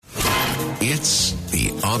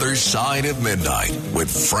Other Side of Midnight with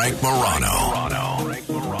Frank Morano.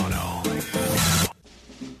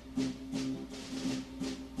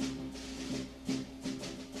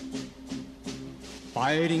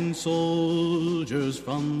 Fighting soldiers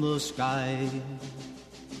from the sky,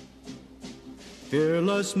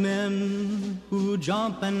 fearless men who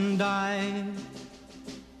jump and die,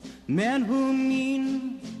 men who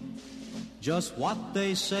mean just what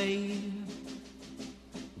they say,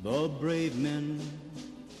 the brave men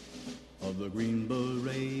of the Green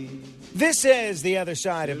Beret. This is The Other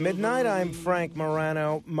Side of Midnight. I'm Frank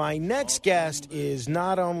Morano. My next guest is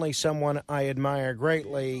not only someone I admire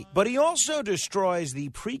greatly, but he also destroys the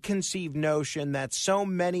preconceived notion that so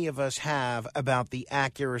many of us have about the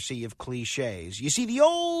accuracy of cliches. You see, the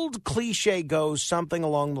old cliche goes something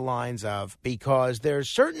along the lines of, because there's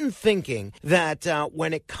certain thinking that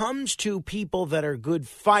when it comes to people that are good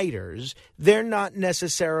fighters, they're not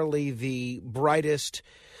necessarily the brightest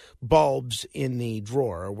bulbs in the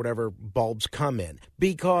drawer, or whatever bulbs come in,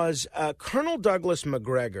 because Colonel Douglas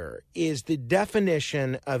Macgregor is the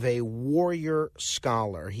definition of a warrior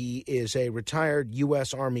scholar. He is a retired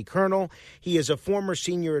U.S. Army colonel. He is a former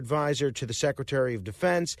senior advisor to the Secretary of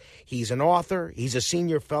Defense. He's an author. He's a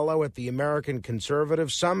senior fellow at the American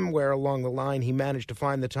Conservative. Somewhere along the line, he managed to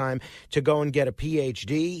find the time to go and get a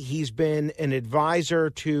Ph.D. He's been an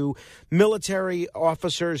advisor to military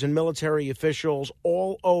officers and military officials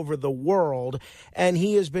all over the world, and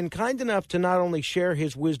he has been kind enough to not only share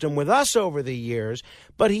his wisdom with us over the years,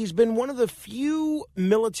 but he's been one of the few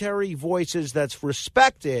military voices that's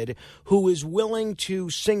respected who is willing to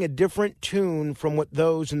sing a different tune from what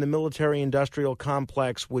those in the military-industrial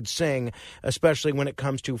complex would sing, especially when it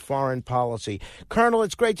comes to foreign policy. Colonel,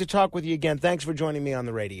 it's great to talk with you again. Thanks for joining me on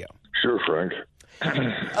the radio. Sure, Frank.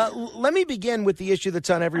 Let me begin with the issue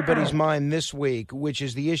that's on everybody's mind this week, which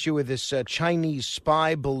is the issue of this Chinese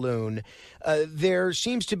spy balloon. There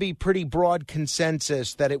seems to be pretty broad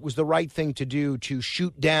consensus that it was the right thing to do to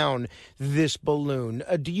shoot down this balloon.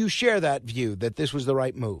 Do you share that view, that this was the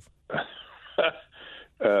right move? I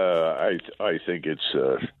think it's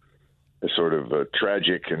sort of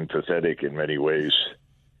tragic and pathetic in many ways.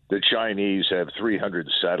 The Chinese have 300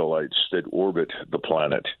 satellites that orbit the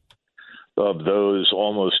planet. Of those,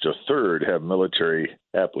 almost a third have military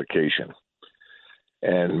application.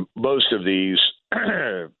 And most of these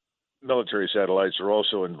military satellites are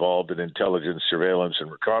also involved in intelligence, surveillance, and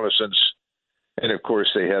reconnaissance. And of course,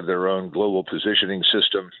 they have their own global positioning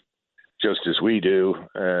system, just as we do,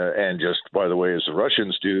 and just, by the way, as the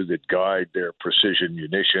Russians do, that guide their precision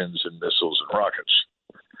munitions and missiles and rockets.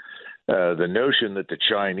 The notion that the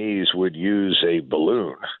Chinese would use a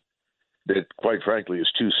balloon that, quite frankly,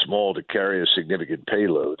 is too small to carry a significant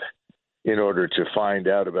payload in order to find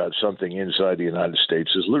out about something inside the United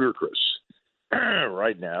States is ludicrous.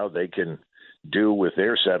 Right now, they can do with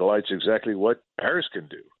their satellites exactly what Paris can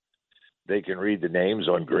do. They can read the names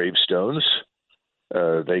on gravestones.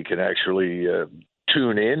 They can actually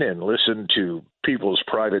tune in and listen to people's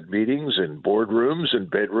private meetings in boardrooms and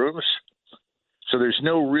bedrooms. So there's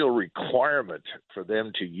no real requirement for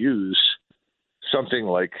them to use something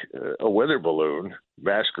like a weather balloon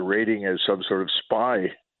masquerading as some sort of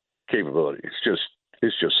spy capability.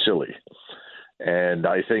 It's just silly. And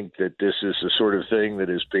I think that this is the sort of thing that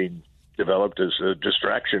is being developed as a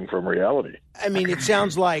distraction from reality. I mean, it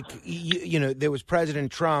sounds like, there was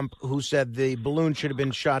President Trump who said the balloon should have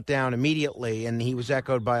been shot down immediately, and he was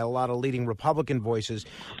echoed by a lot of leading Republican voices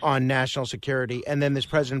on national security. And then there's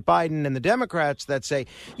President Biden and the Democrats that say,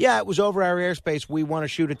 yeah, it was over our airspace, we want to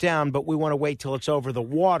shoot it down, but we want to wait till it's over the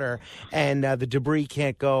water, and the debris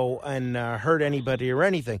can't go and hurt anybody or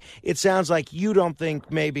anything. It sounds like you don't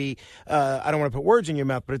think maybe, I don't want to put words in your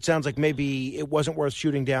mouth, but it sounds like maybe it wasn't worth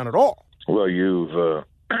shooting down at all. Well, you've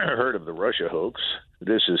heard of the Russia hoax.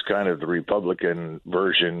 This is kind of the Republican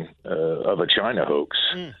version of a China hoax.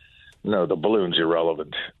 No, the balloon's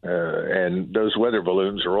irrelevant. And those weather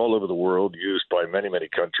balloons are all over the world, used by many, many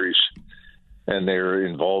countries. And they're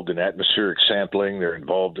involved in atmospheric sampling. They're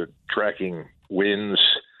involved in tracking winds,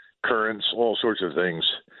 currents, all sorts of things.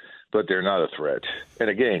 But they're not a threat. And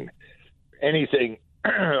again, anything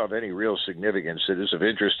of any real significance that is of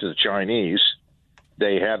interest to the Chinese,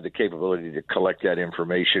 they have the capability to collect that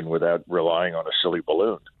information without relying on a silly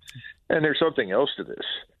balloon. And there's something else to this.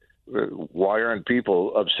 Why aren't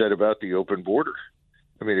people upset about the open border?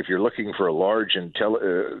 I mean, if you're looking for a large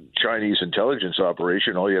Chinese intelligence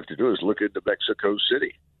operation, all you have to do is look into Mexico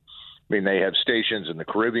City. I mean, they have stations in the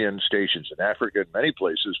Caribbean, stations in Africa, in many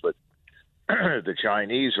places, but the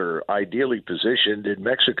Chinese are ideally positioned in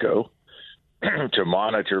Mexico to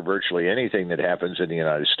monitor virtually anything that happens in the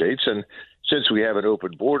United States. And since we have an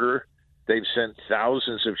open border, they've sent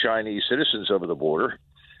thousands of Chinese citizens over the border.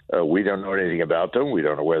 We don't know anything about them. We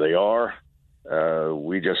don't know where they are.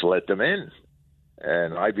 We just let them in.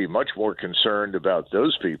 And I'd be much more concerned about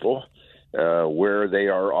those people, where they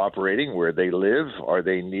are operating, where they live. Are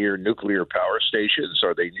they near nuclear power stations?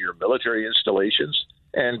 Are they near military installations?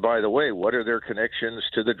 And by the way, what are their connections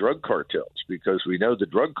to the drug cartels? Because we know the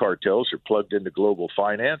drug cartels are plugged into global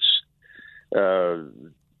finance.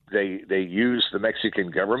 They use the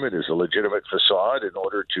Mexican government as a legitimate facade in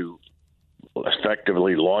order to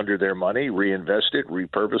effectively launder their money, reinvest it,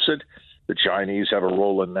 repurpose it. The Chinese have a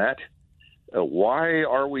role in that. Why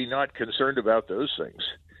are we not concerned about those things?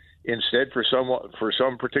 Instead, for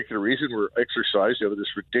some particular reason, we're exercised over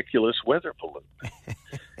this ridiculous weather balloon.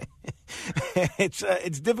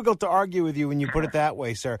 It's difficult to argue with you when you put it that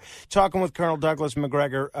way, sir. Talking with Colonel Douglas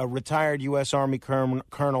Macgregor, a retired U.S. Army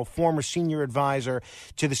colonel, former senior advisor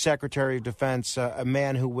to the Secretary of Defense, a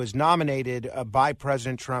man who was nominated by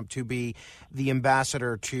President Trump to be the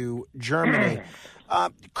ambassador to Germany.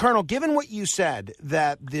 Colonel, given what you said,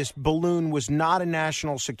 that this balloon was not a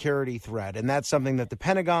national security threat, and that's something that the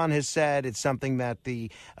Pentagon has said, it's something that the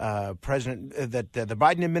the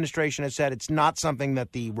Biden administration has said, it's not something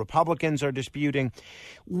that the Republicans are disputing.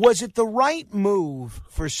 Was it the right move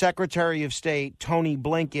for Secretary of State Tony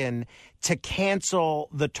Blinken to cancel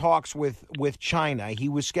the talks with China? He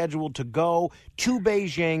was scheduled to go to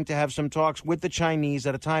Beijing to have some talks with the Chinese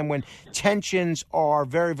at a time when tensions are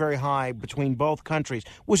very, very high between both countries.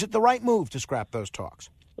 Was it the right move to scrap those talks?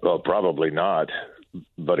 Well, probably not.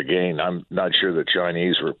 But again, I'm not sure the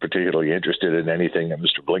Chinese were particularly interested in anything that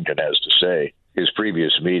Mr. Blinken has to say. His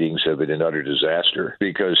previous meetings have been an utter disaster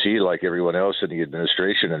because he, like everyone else in the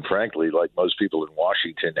administration, and frankly, like most people in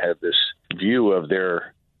Washington, have this view of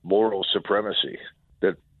their moral supremacy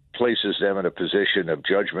that places them in a position of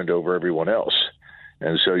judgment over everyone else.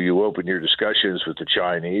 And so you open your discussions with the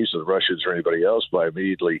Chinese, or the Russians, or anybody else by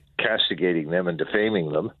immediately castigating them and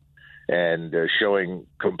defaming them and showing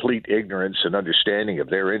complete ignorance and understanding of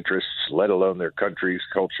their interests, let alone their country's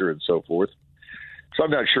culture and so forth. So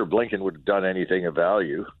I'm not sure Blinken would have done anything of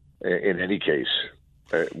value in any case.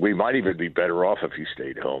 We might even be better off if he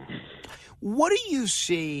stayed home. What do you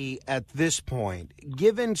see at this point,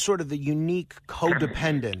 given sort of the unique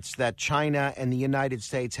codependence that China and the United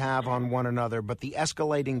States have on one another, but the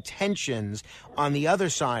escalating tensions on the other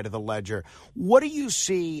side of the ledger? What do you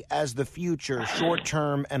see as the future,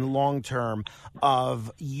 short-term and long-term,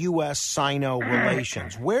 of U.S.-Sino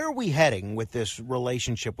relations? Where are we heading with this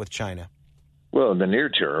relationship with China? Well, in the near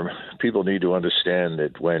term, people need to understand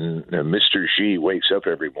that when Mr. Xi wakes up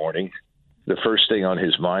every morning, the first thing on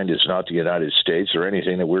his mind is not the United States or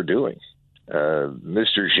anything that we're doing.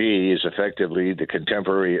 Mr. Xi is effectively the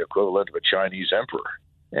contemporary equivalent of a Chinese emperor.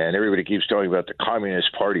 And everybody keeps talking about the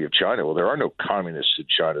Communist Party of China. Well, there are no communists in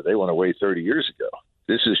China. They went away 30 years ago.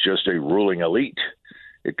 This is just a ruling elite.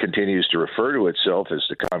 It continues to refer to itself as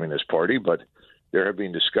the Communist Party, but there have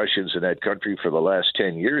been discussions in that country for the last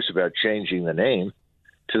 10 years about changing the name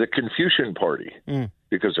to the Confucian Party,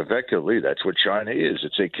 because effectively that's what China is.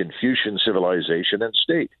 It's a Confucian civilization and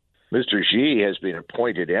state. Mr. Xi has been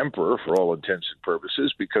appointed emperor for all intents and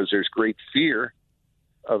purposes because there's great fear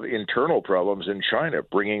of internal problems in China,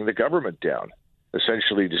 bringing the government down,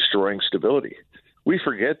 essentially destroying stability. We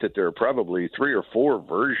forget that there are probably 3 or 4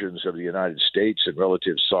 versions of the United States in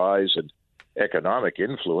relative size and economic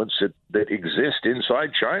influence that exist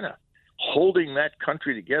inside China. Holding that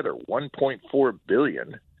country together, 1.4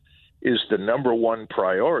 billion, is the number one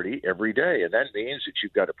priority every day. And that means that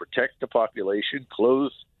you've got to protect the population,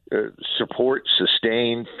 clothe, support,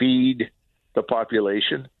 sustain, feed the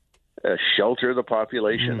population, shelter the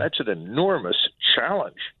population. That's an enormous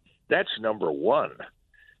challenge. That's number one.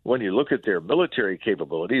 When you look at their military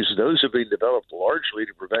capabilities, those have been developed largely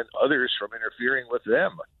to prevent others from interfering with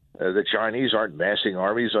them. The Chinese aren't massing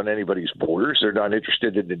armies on anybody's borders. They're not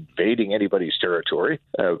interested in invading anybody's territory.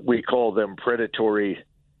 We call them predatory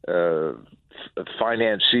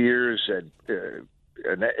financiers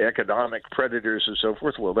and economic predators and so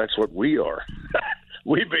forth. Well, that's what we are.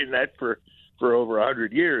 We've been that for over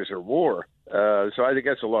 100 years or more. So I think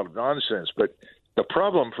that's a lot of nonsense. But the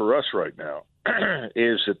problem for us right now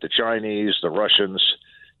is that the Chinese, the Russians,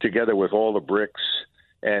 together with all the BRICS,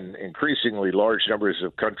 and increasingly large numbers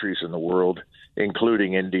of countries in the world,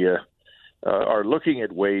 including India, are looking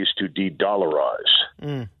at ways to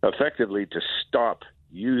de-dollarize, effectively to stop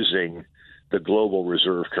using the global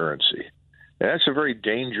reserve currency. And that's a very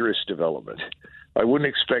dangerous development. I wouldn't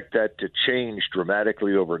expect that to change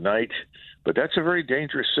dramatically overnight, but that's a very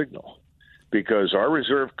dangerous signal. because our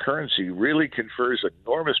reserve currency really confers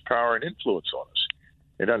enormous power and influence on us.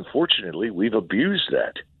 And unfortunately, we've abused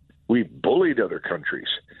that. We've bullied other countries.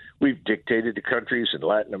 We've dictated to countries in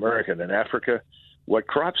Latin America and in Africa what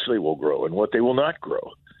crops they will grow and what they will not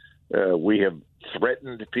grow. We have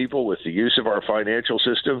threatened people with the use of our financial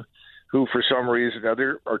system who, for some reason or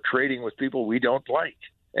other, are trading with people we don't like.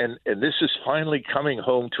 And this is finally coming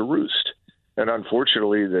home to roost. And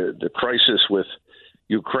unfortunately, the crisis with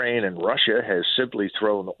Ukraine and Russia has simply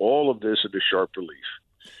thrown all of this into sharp relief.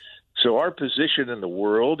 So our position in the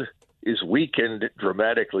world is weakened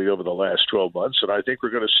dramatically over the last 12 months, and I think we're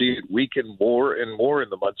going to see it weaken more and more in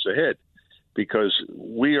the months ahead, because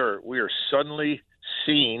we are suddenly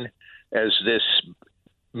seen as this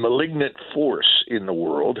malignant force in the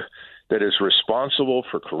world that is responsible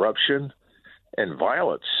for corruption and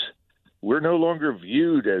violence. We're no longer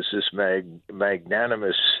viewed as this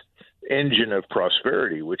magnanimous engine of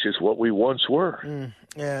prosperity, which is what we once were.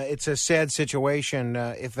 It's a sad situation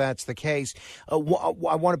if that's the case. I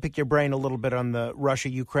want to pick your brain a little bit on the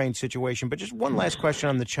Russia-Ukraine situation, but just one last question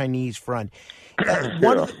on the Chinese front.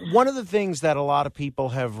 One of the things that a lot of people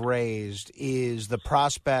have raised is the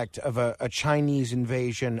prospect of a Chinese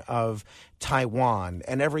invasion of Taiwan.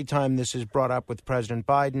 And every time this is brought up with President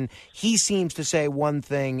Biden, he seems to say one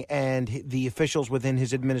thing and the officials within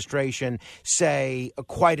his administration say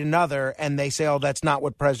quite another, and they say, oh, that's not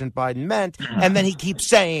what President Biden meant. And then he keeps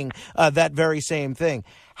saying that very same thing.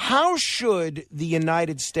 How should the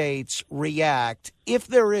United States react if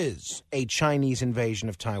there is a Chinese invasion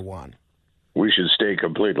of Taiwan? We should stay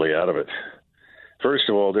completely out of it. First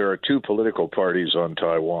of all, there are two political parties on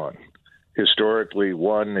Taiwan. Historically,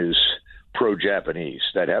 one is pro-Japanese.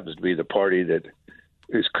 That happens to be the party that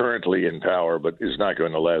is currently in power but is not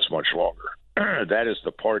going to last much longer. That is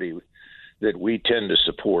the party that we tend to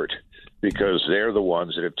support because they're the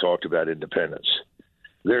ones that have talked about independence.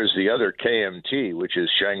 There's the other KMT, which is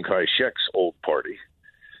Chiang Kai-shek's old party,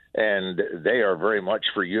 and they are very much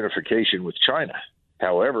for unification with China.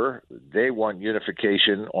 However, they want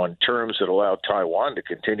unification on terms that allow Taiwan to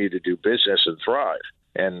continue to do business and thrive.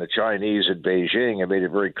 And the Chinese at Beijing have made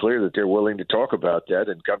it very clear that they're willing to talk about that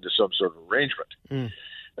and come to some sort of arrangement.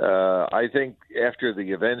 I think after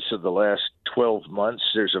the events of the last 12 months,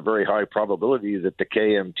 there's a very high probability that the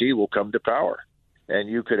KMT will come to power. And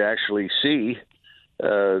you could actually see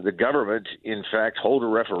the government, in fact, hold a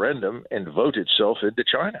referendum and vote itself into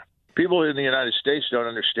China. People in the United States don't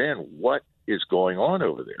understand what is going on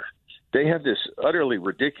over there. They have this utterly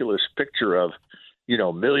ridiculous picture of,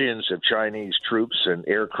 millions of Chinese troops and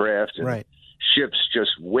aircraft and ships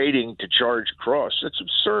just waiting to charge across. That's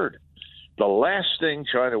absurd. The last thing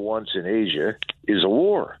China wants in Asia is a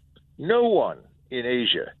war. No one in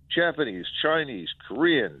Asia, Japanese, Chinese,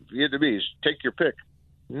 Korean, Vietnamese, take your pick.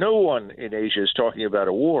 No one in Asia is talking about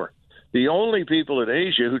a war. The only people in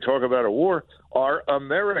Asia who talk about a war are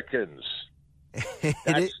Americans.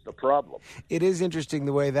 That's the problem. It is interesting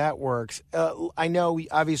the way that works. I know,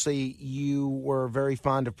 obviously, you were very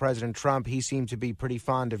fond of President Trump. He seemed to be pretty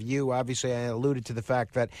fond of you. Obviously, I alluded to the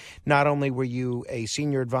fact that not only were you a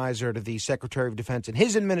senior advisor to the Secretary of Defense in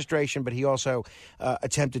his administration, but he also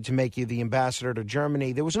attempted to make you the ambassador to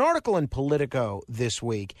Germany. There was an article in Politico this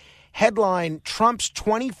week. Headline, Trump's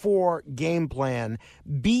 24 game plan,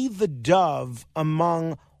 be the dove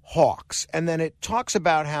among hawks. And then it talks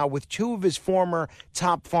about how with two of his former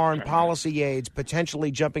top foreign policy aides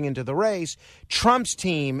potentially jumping into the race, Trump's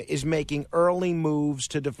team is making early moves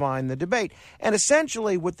to define the debate. And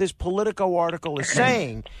essentially what this Politico article is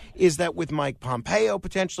saying is that with Mike Pompeo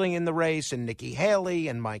potentially in the race and Nikki Haley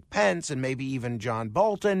and Mike Pence and maybe even John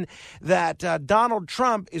Bolton, that Donald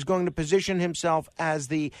Trump is going to position himself as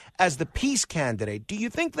the peace candidate. Do you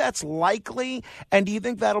think that's likely? And do you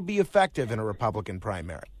think that'll be effective in a Republican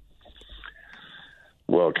primary?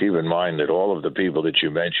 Well, keep in mind that all of the people that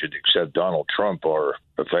you mentioned, except Donald Trump, are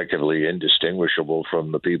effectively indistinguishable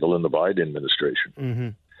from the people in the Biden administration. Mm-hmm.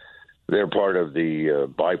 They're part of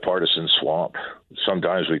the bipartisan swamp.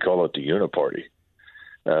 Sometimes we call it the uniparty.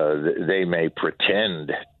 They may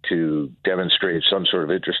pretend to demonstrate some sort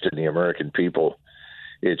of interest in the American people,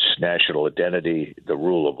 its national identity, the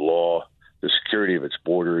rule of law, the security of its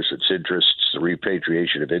borders, its interests, the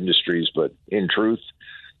repatriation of industries. But in truth,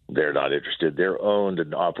 they're not interested. They're owned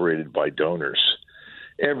and operated by donors.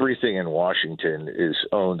 Everything in Washington is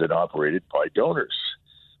owned and operated by donors.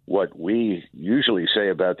 What we usually say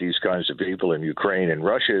about these kinds of people in Ukraine and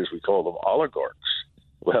Russia is we call them oligarchs.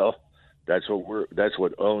 Well, that's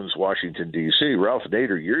what owns Washington, D.C. Ralph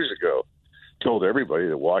Nader years ago told everybody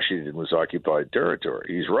that Washington was occupied territory.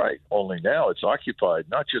 He's right. Only now it's occupied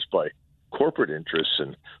not just by corporate interests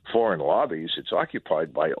and foreign lobbies. It's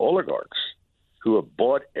occupied by oligarchs who have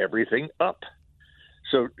bought everything up.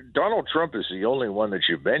 So Donald Trump is the only one that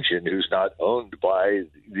you mentioned who's not owned by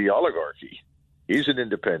the oligarchy. He's an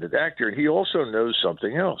independent actor, and he also knows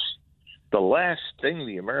something else. The last thing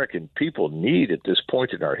the American people need at this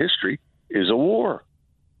point in our history is a war.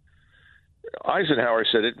 Eisenhower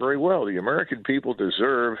said it very well. The American people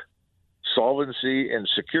deserve solvency and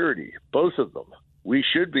security, both of them. We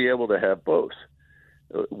should be able to have both.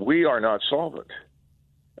 We are not solvent.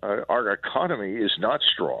 Our economy is not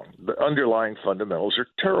strong. The underlying fundamentals are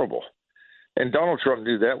terrible. And Donald Trump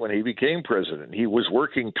knew that when he became president. He was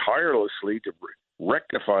working tirelessly to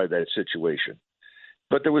rectify that situation.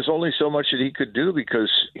 But there was only so much that he could do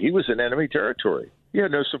because he was in enemy territory. He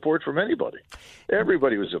had no support from anybody.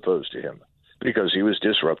 Everybody was opposed to him because he was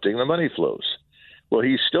disrupting the money flows. Well,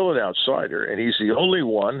 he's still an outsider, and he's the only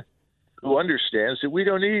one who understands that we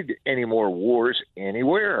don't need any more wars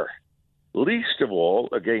anywhere, least of all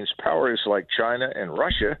against powers like China and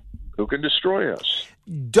Russia who can destroy us.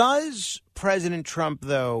 Does President Trump,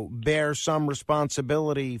 though, bear some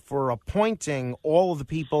responsibility for appointing all of the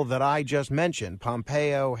people that I just mentioned,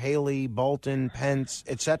 Pompeo, Haley, Bolton, Pence,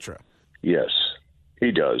 etc.? Yes,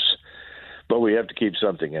 he does. But we have to keep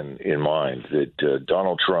something in mind, that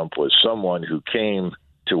Donald Trump was someone who came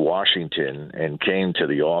to Washington and came to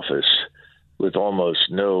the office with almost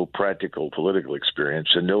no practical political experience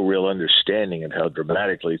and no real understanding of how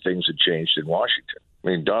dramatically things had changed in Washington. I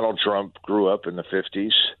mean, Donald Trump grew up in the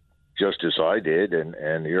 50s, just as I did, and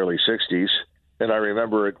the early 60s. And I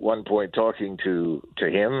remember at one point talking to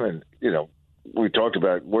him, and, we talked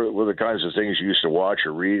about what were the kinds of things you used to watch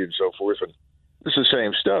or read and so forth. And it's the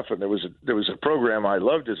same stuff. And there was a program I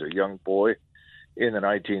loved as a young boy in the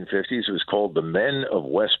 1950s. It was called The Men of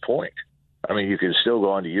West Point. I mean, you can still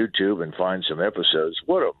go onto YouTube and find some episodes.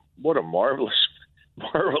 What a marvelous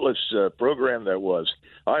program that was.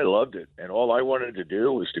 I loved it. And all I wanted to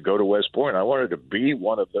do was to go to West Point. I wanted to be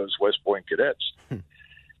one of those West Point cadets.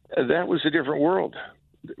 That was a different world.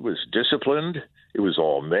 It was disciplined. It was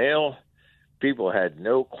all male. People had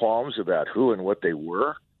no qualms about who and what they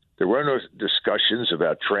were. There were no discussions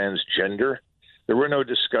about transgender. There were no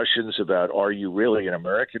discussions about, are you really an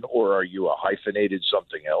American or are you a hyphenated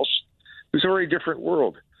something else? It was a very different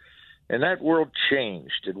world. And that world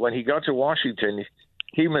changed. And when he got to Washington,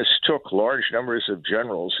 he mistook large numbers of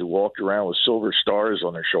generals who walked around with silver stars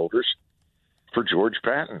on their shoulders for George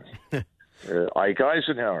Patton, Ike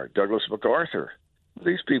Eisenhower, Douglas MacArthur.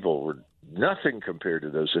 These people were nothing compared to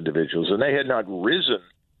those individuals, and they had not risen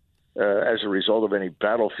as a result of any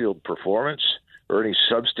battlefield performance or any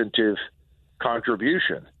substantive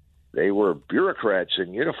contribution. They were bureaucrats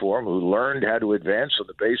in uniform who learned how to advance on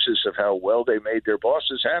the basis of how well they made their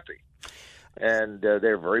bosses happy. And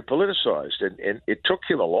they're very politicized. And it took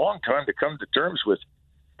him a long time to come to terms with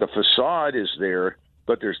the facade is there,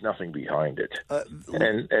 but there's nothing behind it.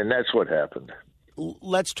 And that's what happened.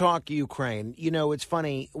 Let's talk Ukraine. It's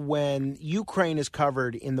funny, when Ukraine is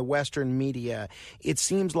covered in the Western media, it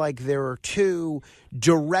seems like there are two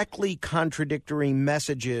directly contradictory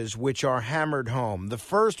messages which are hammered home. The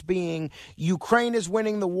first being Ukraine is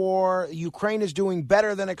winning the war. Ukraine is doing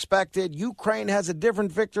better than expected. Ukraine has a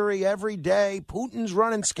different victory every day. Putin's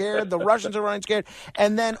running scared. The Russians are running scared.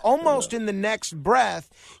 And then almost in the next breath,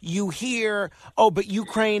 you hear, but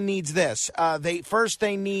Ukraine needs this.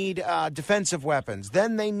 They need defensive weapons.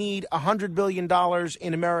 Then they need $100 billion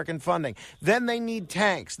in American funding. Then they need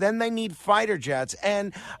tanks. Then they need fighter jets.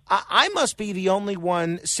 And I must be the only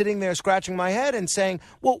one sitting there scratching my head and saying,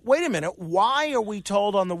 well, wait a minute. Why are we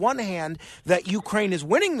told on the one hand that Ukraine is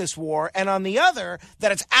winning this war and on the other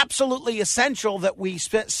that it's absolutely essential that we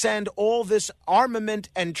send all this armament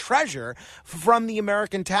and treasure from the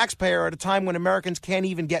American taxpayer at a time when Americans can't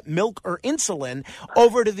even get milk or insulin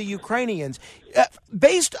over to the Ukrainians?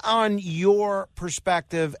 Based on your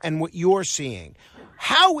perspective and what you're seeing,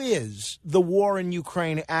 how is the war in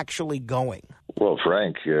Ukraine actually going? Well,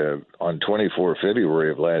 Frank, on 24 February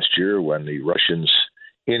of last year, when the Russians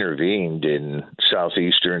intervened in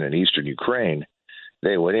southeastern and eastern Ukraine,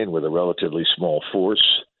 they went in with a relatively small force.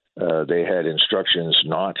 They had instructions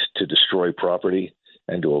not to destroy property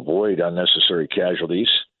and to avoid unnecessary casualties.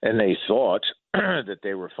 And they thought that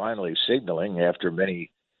they were finally signaling after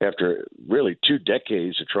really 2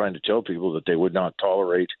 decades of trying to tell people that they would not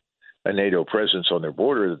tolerate a NATO presence on their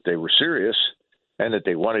border, that they were serious and that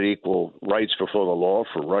they wanted equal rights before the law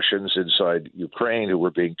for Russians inside Ukraine who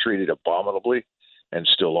were being treated abominably and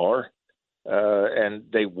still are. And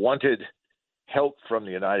they wanted help from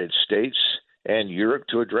the United States and Europe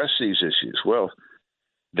to address these issues. Well,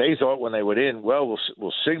 They thought when they went in, well,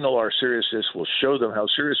 we'll signal our seriousness. We'll show them how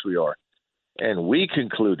serious we are. And we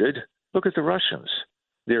concluded, look at the Russians.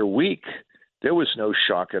 They're weak. There was no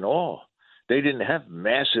shock and awe. They didn't have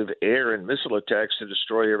massive air and missile attacks to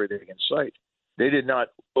destroy everything in sight. They did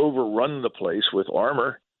not overrun the place with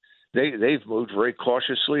armor. They've moved very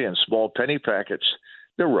cautiously in small penny packets.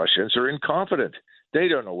 The Russians are incompetent. They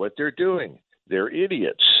don't know what they're doing. They're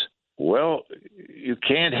idiots. Well, you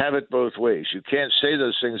can't have it both ways. You can't say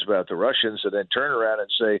those things about the Russians and then turn around and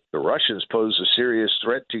say the Russians pose a serious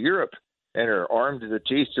threat to Europe and are armed to the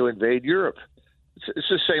teeth to invade Europe. It's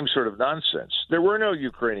the same sort of nonsense. There were no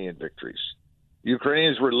Ukrainian victories.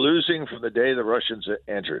 Ukrainians were losing from the day the Russians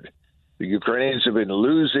entered. The Ukrainians have been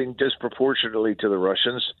losing disproportionately to the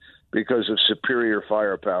Russians because of superior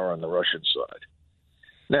firepower on the Russian side.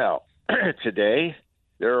 Now, today,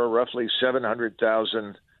 there are roughly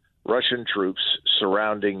 700,000 Russian troops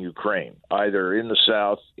surrounding Ukraine, either in the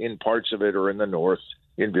south, in parts of it, or in the north,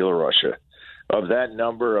 in Belarusia. Of that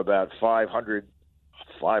number, about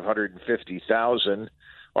 550,000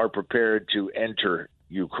 are prepared to enter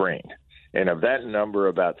Ukraine. And of that number,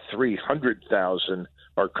 about 300,000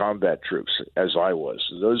 are combat troops, as I was.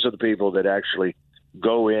 Those are the people that actually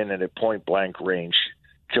go in and at point-blank range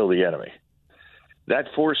kill the enemy.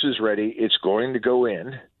 That force is ready. It's going to go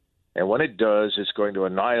in. And when it does, it's going to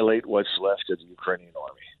annihilate what's left of the Ukrainian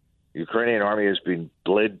army. The Ukrainian army has been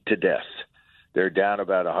bled to death. They're down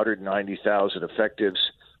about 190,000 effectives.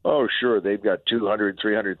 Oh, sure, they've got 200,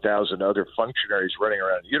 300,000 other functionaries running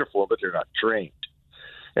around in uniform, but they're not trained.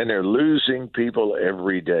 And they're losing people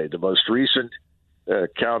every day. The most recent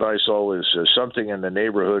count I saw was something in the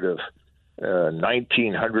neighborhood of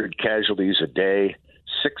 1,900 casualties a day,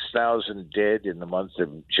 6,000 dead in the month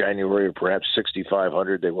of January, or perhaps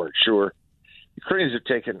 6,500. They weren't sure. Ukrainians have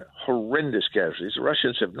taken horrendous casualties. The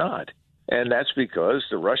Russians have not. And that's because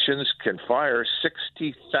the Russians can fire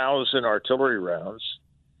 60,000 artillery rounds,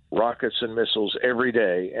 rockets and missiles every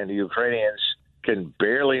day, and the Ukrainians can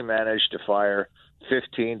barely manage to fire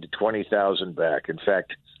 15 to 20,000 back. In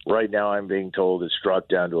fact, right now I'm being told it's dropped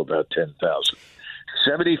down to about 10,000.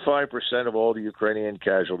 75% of all the Ukrainian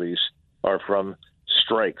casualties are from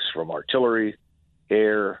strikes from artillery,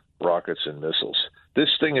 air, rockets, and missiles. This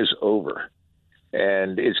thing is over,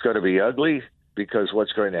 and it's going to be ugly because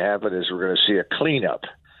what's going to happen is we're going to see a cleanup,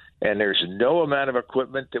 and there's no amount of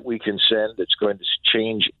equipment that we can send that's going to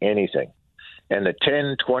change anything. And the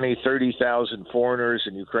 10, 20, 30,000 foreigners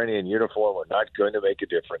in Ukrainian uniform are not going to make a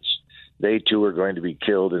difference. They, too, are going to be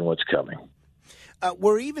killed in what's coming.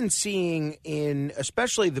 We're even seeing in,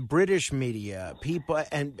 especially the British media, people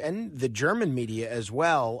and the German media as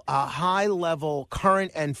well, high-level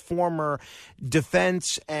current and former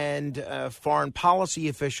defense and foreign policy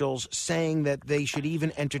officials saying that they should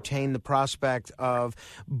even entertain the prospect of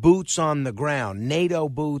boots on the ground, NATO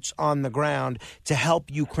boots on the ground, to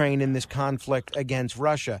help Ukraine in this conflict against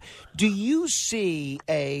Russia. Do you see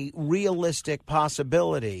a realistic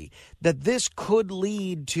possibility that this could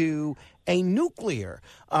lead to a nuclear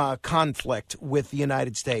conflict with the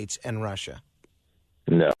United States and Russia?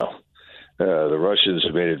 No. The Russians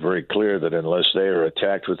have made it very clear that unless they are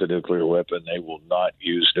attacked with a nuclear weapon, they will not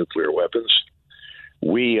use nuclear weapons.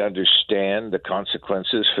 We understand the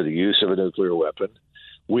consequences for the use of a nuclear weapon.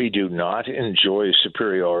 We do not enjoy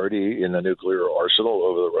superiority in the nuclear arsenal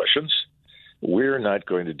over the Russians. We're not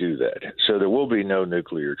going to do that. So there will be no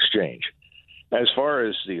nuclear exchange. As far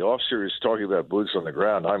as the officers talking about boots on the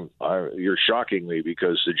ground, you're shocking me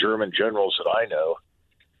because the German generals that I know,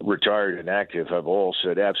 retired and active, have all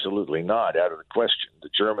said absolutely not, out of the question. The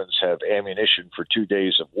Germans have ammunition for 2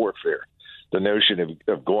 days of warfare. The notion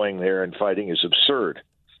of going there and fighting is absurd.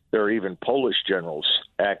 There are even Polish generals,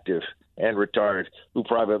 active and retired, who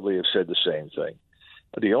privately have said the same thing.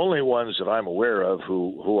 The only ones that I'm aware of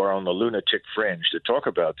who are on the lunatic fringe to talk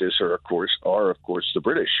about this are of course the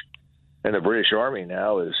British. And the British Army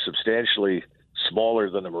now is substantially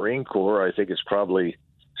smaller than the Marine Corps. I think it's probably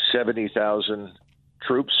 70,000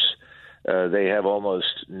 troops. They have almost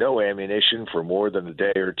no ammunition for more than a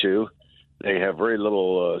day or two. They have very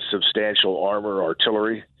little substantial armor,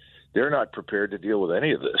 artillery. They're not prepared to deal with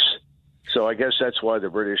any of this. So I guess that's why the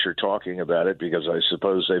British are talking about it, because I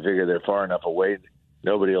suppose they figure they're far enough away,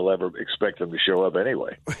 nobody will ever expect them to show up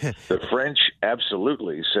anyway. The French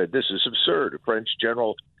absolutely said, this is absurd. A French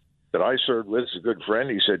general that I served with is a good friend.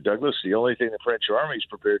 He said, Douglas, the only thing the French army is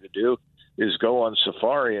prepared to do is go on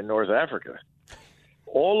safari in North Africa.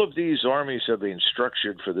 All of these armies have been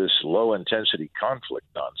structured for this low-intensity conflict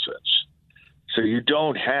nonsense. So you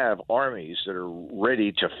don't have armies that are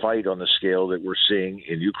ready to fight on the scale that we're seeing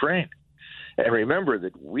in Ukraine. And remember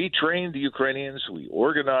that we trained the Ukrainians, we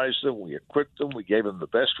organized them, we equipped them, we gave them the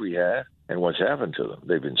best we had. And what's happened to them?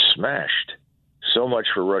 They've been smashed. So much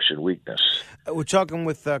for Russian weakness. We're talking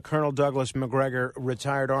with Colonel Douglas Macgregor,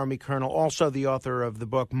 retired Army colonel, also the author of the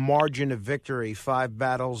book Margin of Victory, 5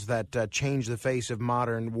 Battles That Changed the Face of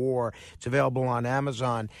Modern War. It's available on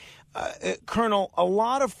Amazon. Colonel, a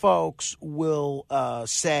lot of folks will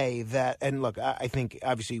say that, and look, I think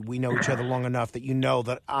obviously we know each other long enough that you know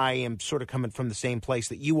that I am sort of coming from the same place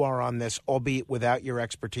that you are on this, albeit without your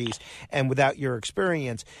expertise and without your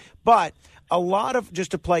experience. But a lot of,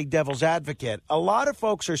 just to play devil's advocate, a lot of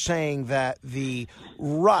folks are saying that the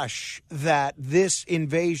rush that this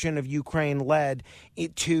invasion of Ukraine led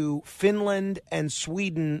to Finland and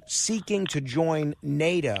Sweden seeking to join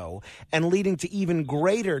NATO and leading to even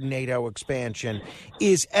greater NATO expansion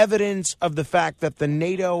is evidence of the fact that the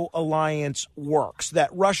NATO alliance works, that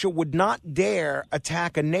Russia would not dare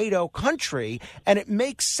attack a NATO country. And it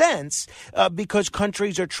makes sense because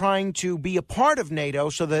countries are trying to be a part of NATO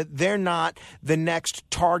so that they're not the next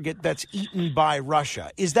target that's eaten by Russia.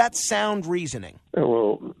 Is that sound reasoning?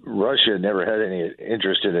 Well, Russia never had any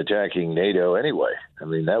interest in attacking NATO anyway. I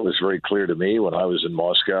mean, that was very clear to me when I was in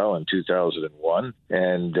Moscow in 2001,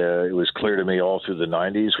 and it was clear to me all through the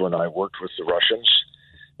 90s when I worked with the Russians,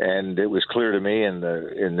 and it was clear to me in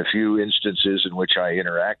the few instances in which I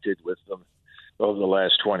interacted with them over the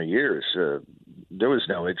last 20 years. There was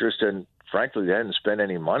no interest, and frankly, they hadn't spent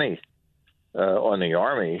any money on the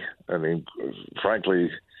army. I mean,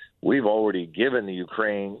 frankly, we've already given the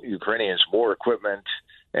Ukrainians more equipment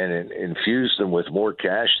and infused them with more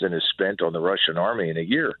cash than is spent on the Russian army in a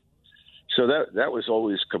year. So that was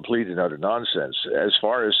always complete and utter nonsense. As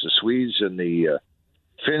far as the Swedes and the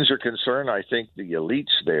Finns are concerned, I think the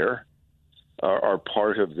elites there are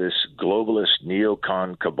part of this globalist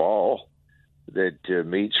neocon cabal that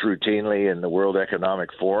meets routinely in the World Economic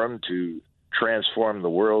Forum to transform the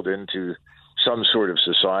world into some sort of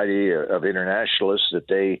society of internationalists that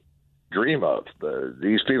they dream of.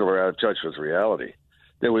 These people are out of touch with reality.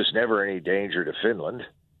 There was never any danger to Finland.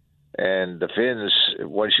 And the Finns,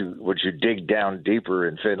 once you dig down deeper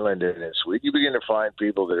in Finland and in Sweden, you begin to find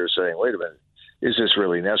people that are saying, wait a minute, is this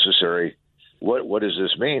really necessary? What does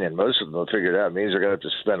this mean? And most of them will figure it out. It means they're going to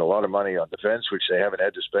have to spend a lot of money on defense, which they haven't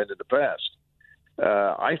had to spend in the past.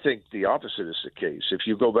 I think the opposite is the case. If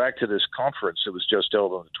you go back to this conference that was just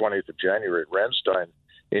held on the 20th of January at Ramstein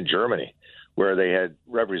in Germany, where they had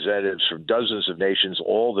representatives from dozens of nations,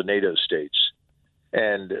 all the NATO states,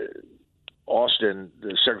 and Austin,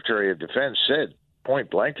 the Secretary of Defense, said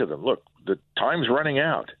point blank to them, look, the time's running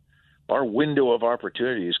out. Our window of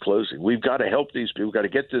opportunity is closing. We've got to help these people. We've got to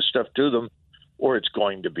get this stuff to them, or it's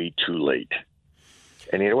going to be too late.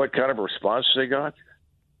 And you know what kind of response they got?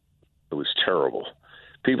 It was terrible.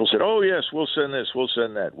 People said, oh, yes, we'll send this, we'll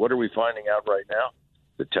send that. What are we finding out right now?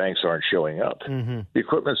 The tanks aren't showing up. Mm-hmm. The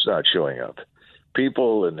equipment's not showing up.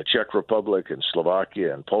 People in the Czech Republic and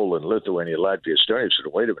Slovakia and Poland, Lithuania, Latvia, Estonia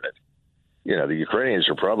said, wait a minute. You know, the Ukrainians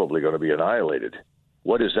are probably going to be annihilated.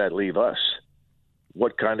 What does that leave us?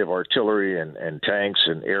 What kind of artillery and tanks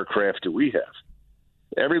and aircraft do we have?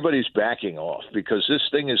 Everybody's backing off because this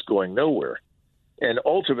thing is going nowhere. And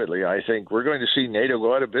ultimately, I think we're going to see NATO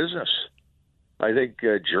go out of business. I think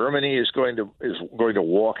Germany is going to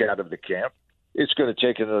walk out of the camp. It's going to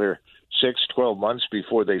take another 6-12 months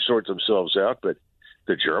before they sort themselves out. But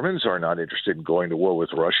the Germans are not interested in going to war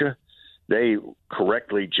with Russia. They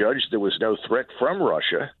correctly judged there was no threat from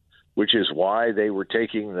Russia, which is why they were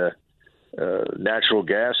taking the natural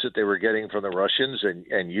gas that they were getting from the Russians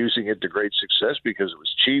and using it to great success because it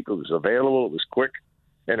was cheap, it was available, it was quick,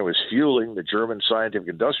 and it was fueling the German scientific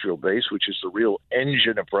industrial base, which is the real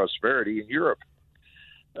engine of prosperity in Europe.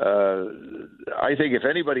 I think if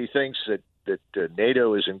anybody thinks that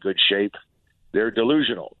NATO is in good shape, they're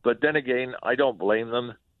delusional. But then again, I don't blame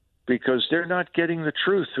them because they're not getting the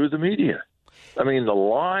truth through the media. I mean, the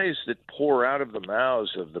lies that pour out of the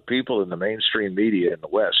mouths of the people in the mainstream media in the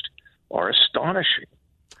West are astonishing.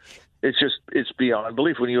 It's beyond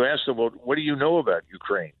belief. When you ask them, well, what do you know about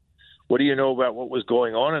Ukraine? What do you know about what was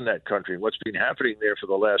going on in that country? What's been happening there for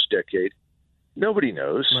the last decade? Nobody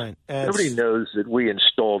knows. Right. Nobody knows that we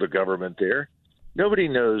installed a government there. Nobody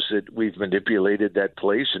knows that we've manipulated that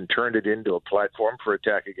place and turned it into a platform for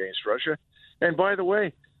attack against Russia. And by the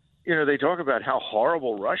way, you know, they talk about how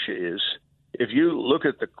horrible Russia is. If you look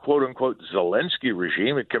at the quote-unquote Zelensky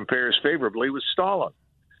regime, it compares favorably with Stalin.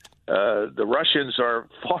 The Russians are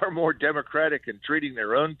far more democratic in treating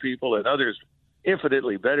their own people and others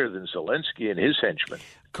infinitely better than Zelensky and his henchmen.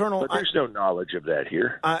 Colonel, but there's no knowledge of that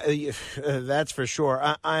here. That's for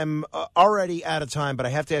sure. I'm already out of time, but I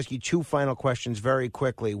have to ask you two final questions very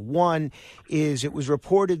quickly. One is, it was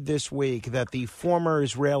reported this week that the former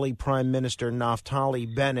Israeli Prime Minister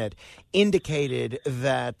Naftali Bennett indicated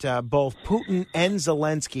that both Putin and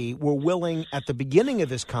Zelensky were willing at the beginning of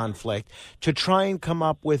this conflict to try and come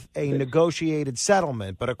up with a negotiated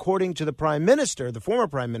settlement. But according to the Prime Minister, the former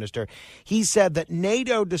Prime Minister, he said that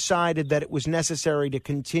NATO decided that it was necessary to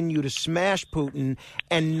continue to smash Putin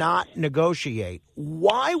and not negotiate.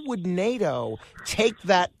 Why would NATO take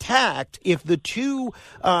that tact if the two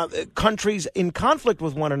countries in conflict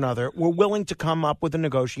with one another were willing to come up with a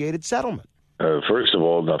negotiated settlement? First of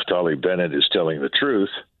all, Naftali Bennett is telling the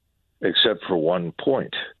truth, except for one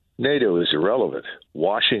point. NATO is irrelevant.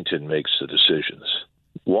 Washington makes the decisions.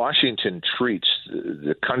 Washington treats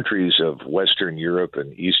the countries of Western Europe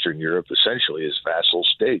and Eastern Europe essentially as vassal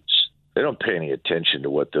states. They don't pay any attention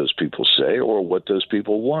to what those people say or what those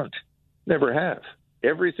people want. Never have.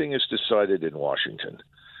 Everything is decided in Washington.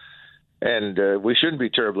 And we shouldn't be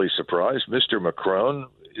terribly surprised. Mr. Macron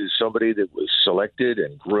is somebody that was selected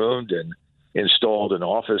and groomed and installed in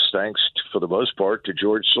office thanks, for the most part, to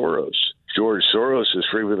George Soros. George Soros is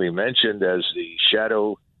frequently mentioned as the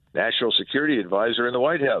shadow national security advisor in the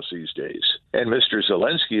White House these days. And Mr.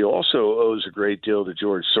 Zelensky also owes a great deal to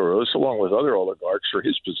George Soros, along with other oligarchs, for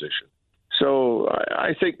his position. So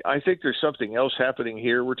I think there's something else happening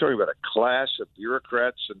here. We're talking about a class of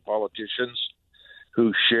bureaucrats and politicians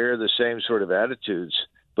who share the same sort of attitudes,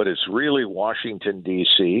 but it's really Washington,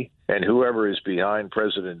 D.C., and whoever is behind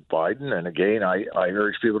President Biden. And again, I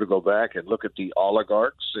urge people to go back and look at the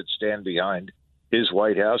oligarchs that stand behind his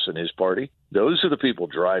White House and his party. Those are the people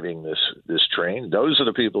driving this train. Those are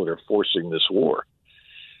the people that are forcing this war.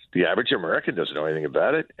 The average American doesn't know anything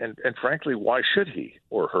about it, and frankly, why should he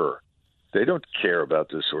or her? They don't care about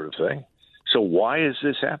this sort of thing. So why is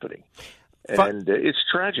this happening? And it's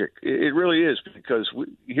tragic. It really is, because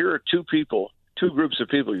here are two groups of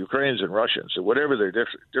people, Ukrainians and Russians, and whatever their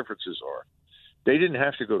differences are, they didn't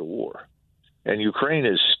have to go to war. And Ukraine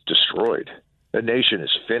is destroyed. The nation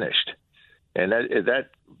is finished. And that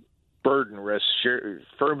burden rests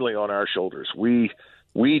firmly on our shoulders. We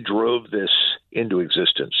drove this into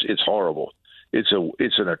existence. It's horrible. It's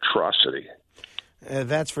an atrocity.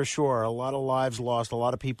 That's for sure. A lot of lives lost, a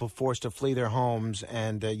lot of people forced to flee their homes,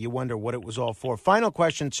 and you wonder what it was all for. Final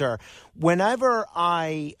question, sir. Whenever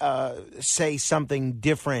I say something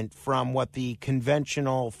different from what the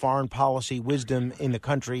conventional foreign policy wisdom in the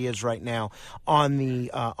country is right now on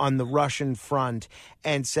the Russian front,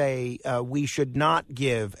 and say we should not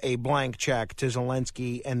give a blank check to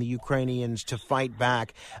Zelensky and the Ukrainians to fight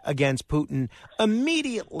back against Putin,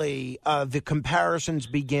 immediately the comparisons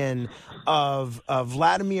begin of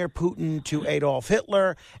Vladimir Putin to Adolf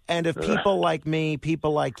Hitler, and of people like me,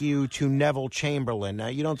 people like you, to Neville Chamberlain. Now,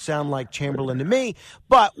 you don't sound like Chamberlain to me,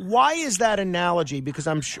 but why is that analogy? Because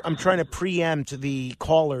I'm trying to preempt the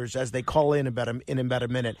callers as they call in about a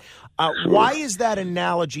minute. Why is that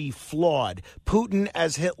analogy flawed? Putin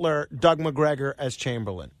as Hitler, Doug Macgregor as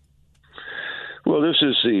Chamberlain. Well, this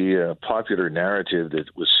is the popular narrative that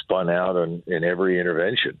was spun out in every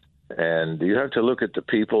intervention, and you have to look at the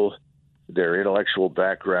people, their intellectual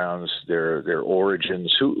backgrounds, their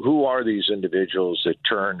origins. Who are these individuals that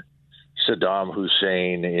turn Saddam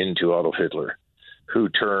Hussein into Adolf Hitler? Who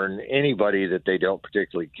turn anybody that they don't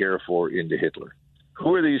particularly care for into Hitler?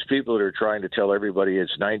 Who are these people that are trying to tell everybody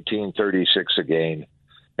it's 1936 again,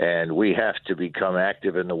 and we have to become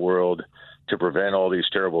active in the world to prevent all these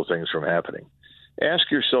terrible things from happening? Ask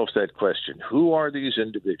yourself that question. Who are these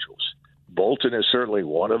individuals? Bolton is certainly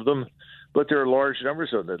one of them, but there are large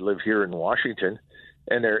numbers of them that live here in Washington,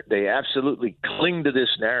 and they absolutely cling to this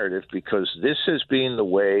narrative because this has been the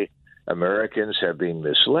way Americans have been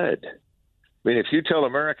misled. I mean, if you tell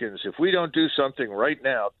Americans, if we don't do something right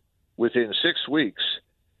now, within 6 weeks,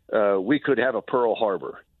 we could have a Pearl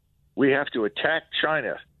Harbor. We have to attack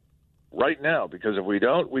China right now, because if we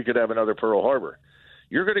don't, we could have another Pearl Harbor.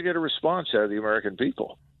 You're going to get a response out of the American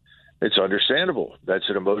people. It's understandable. That's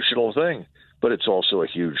an emotional thing, but it's also a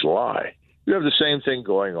huge lie. You have the same thing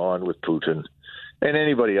going on with Putin and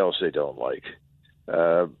anybody else they don't like.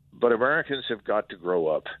 But Americans have got to grow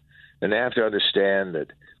up, and they have to understand that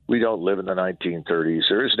we don't live in the 1930s.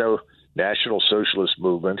 There is no National Socialist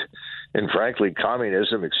movement. And frankly,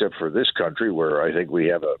 communism, except for this country, where I think we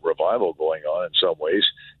have a revival going on in some ways,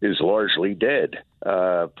 is largely dead.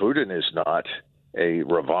 Putin is not a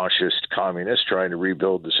revanchist communist trying to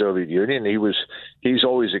rebuild the Soviet Union. He's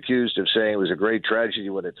always accused of saying it was a great tragedy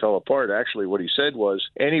when it fell apart. Actually, what he said was,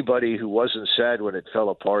 anybody who wasn't sad when it fell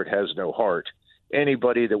apart has no heart.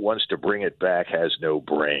 anybody that wants to bring it back has no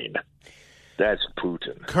brain. That's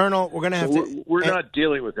Putin. Colonel, we're going to have to... We're not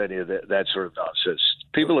dealing with any of that sort of nonsense.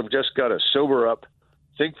 People have just got to sober up,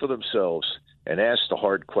 think for themselves, and ask the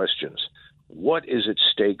hard questions. What is at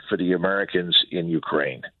stake for the Americans in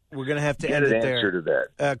Ukraine? We're going to have to Get end an it there. answer to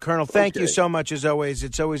that. Colonel, thank you so much, as always.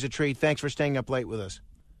 It's always a treat. Thanks for staying up late with us.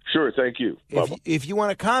 Sure, thank you. If you want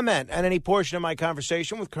to comment on any portion of my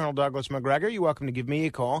conversation with Colonel Douglas Macgregor, you're welcome to give me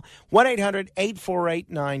a call.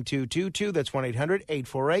 1-800-848-9222. That's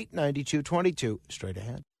 1-800-848-9222. Straight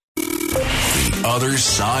ahead. The Other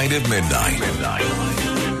Side of Midnight.